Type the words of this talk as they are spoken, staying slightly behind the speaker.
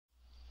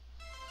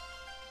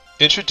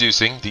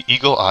Introducing the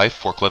Eagleye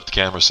Forklift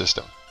camera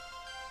system.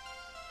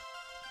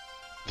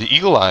 The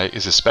Eagleye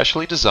is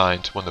especially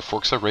designed when the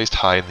forks are raised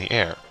high in the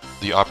air.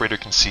 The operator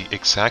can see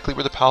exactly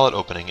where the pallet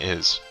opening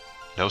is.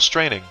 No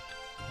straining,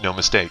 no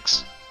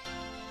mistakes.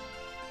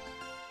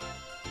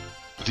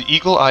 The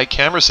Eagleye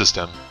camera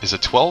system is a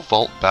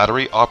 12-volt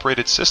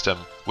battery-operated system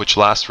which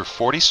lasts for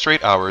 40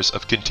 straight hours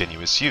of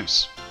continuous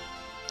use.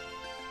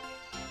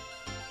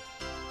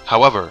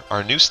 However,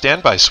 our new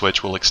standby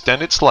switch will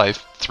extend its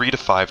life 3 to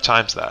 5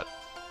 times that.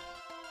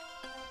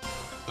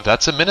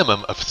 That's a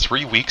minimum of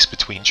 3 weeks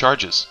between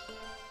charges.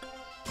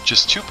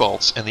 Just 2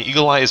 bolts and the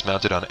Eagleye is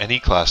mounted on any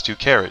Class 2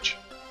 carriage.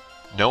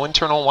 No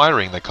internal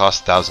wiring that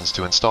costs thousands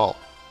to install.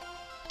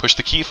 Push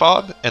the key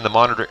fob and the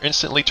monitor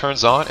instantly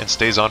turns on and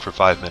stays on for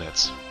 5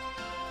 minutes.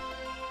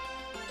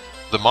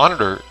 The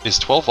monitor is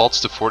 12 volts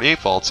to 48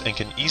 volts and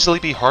can easily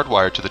be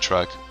hardwired to the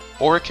truck,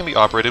 or it can be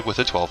operated with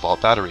a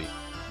 12-volt battery.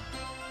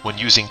 When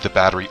using the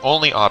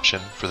battery-only option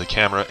for the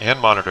camera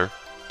and monitor,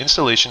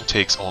 installation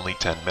takes only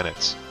 10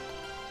 minutes.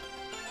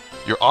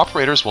 Your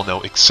operators will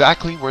know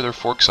exactly where their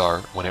forks are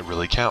when it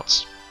really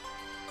counts.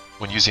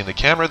 When using the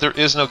camera, there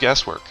is no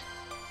guesswork.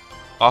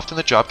 Often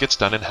the job gets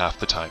done in half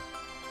the time.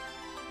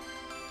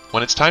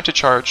 When it's time to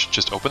charge,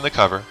 just open the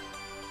cover,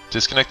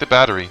 disconnect the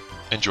battery,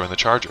 and join the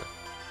charger.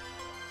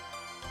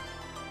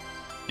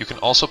 You can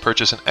also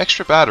purchase an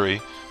extra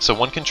battery so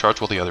one can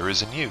charge while the other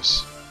is in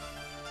use.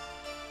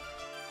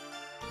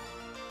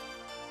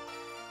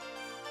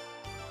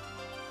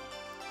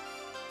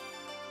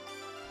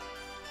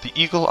 The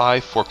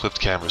Eagleye Forklift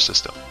camera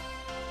system.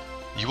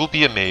 You will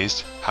be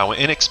amazed how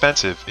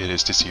inexpensive it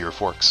is to see your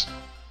forks.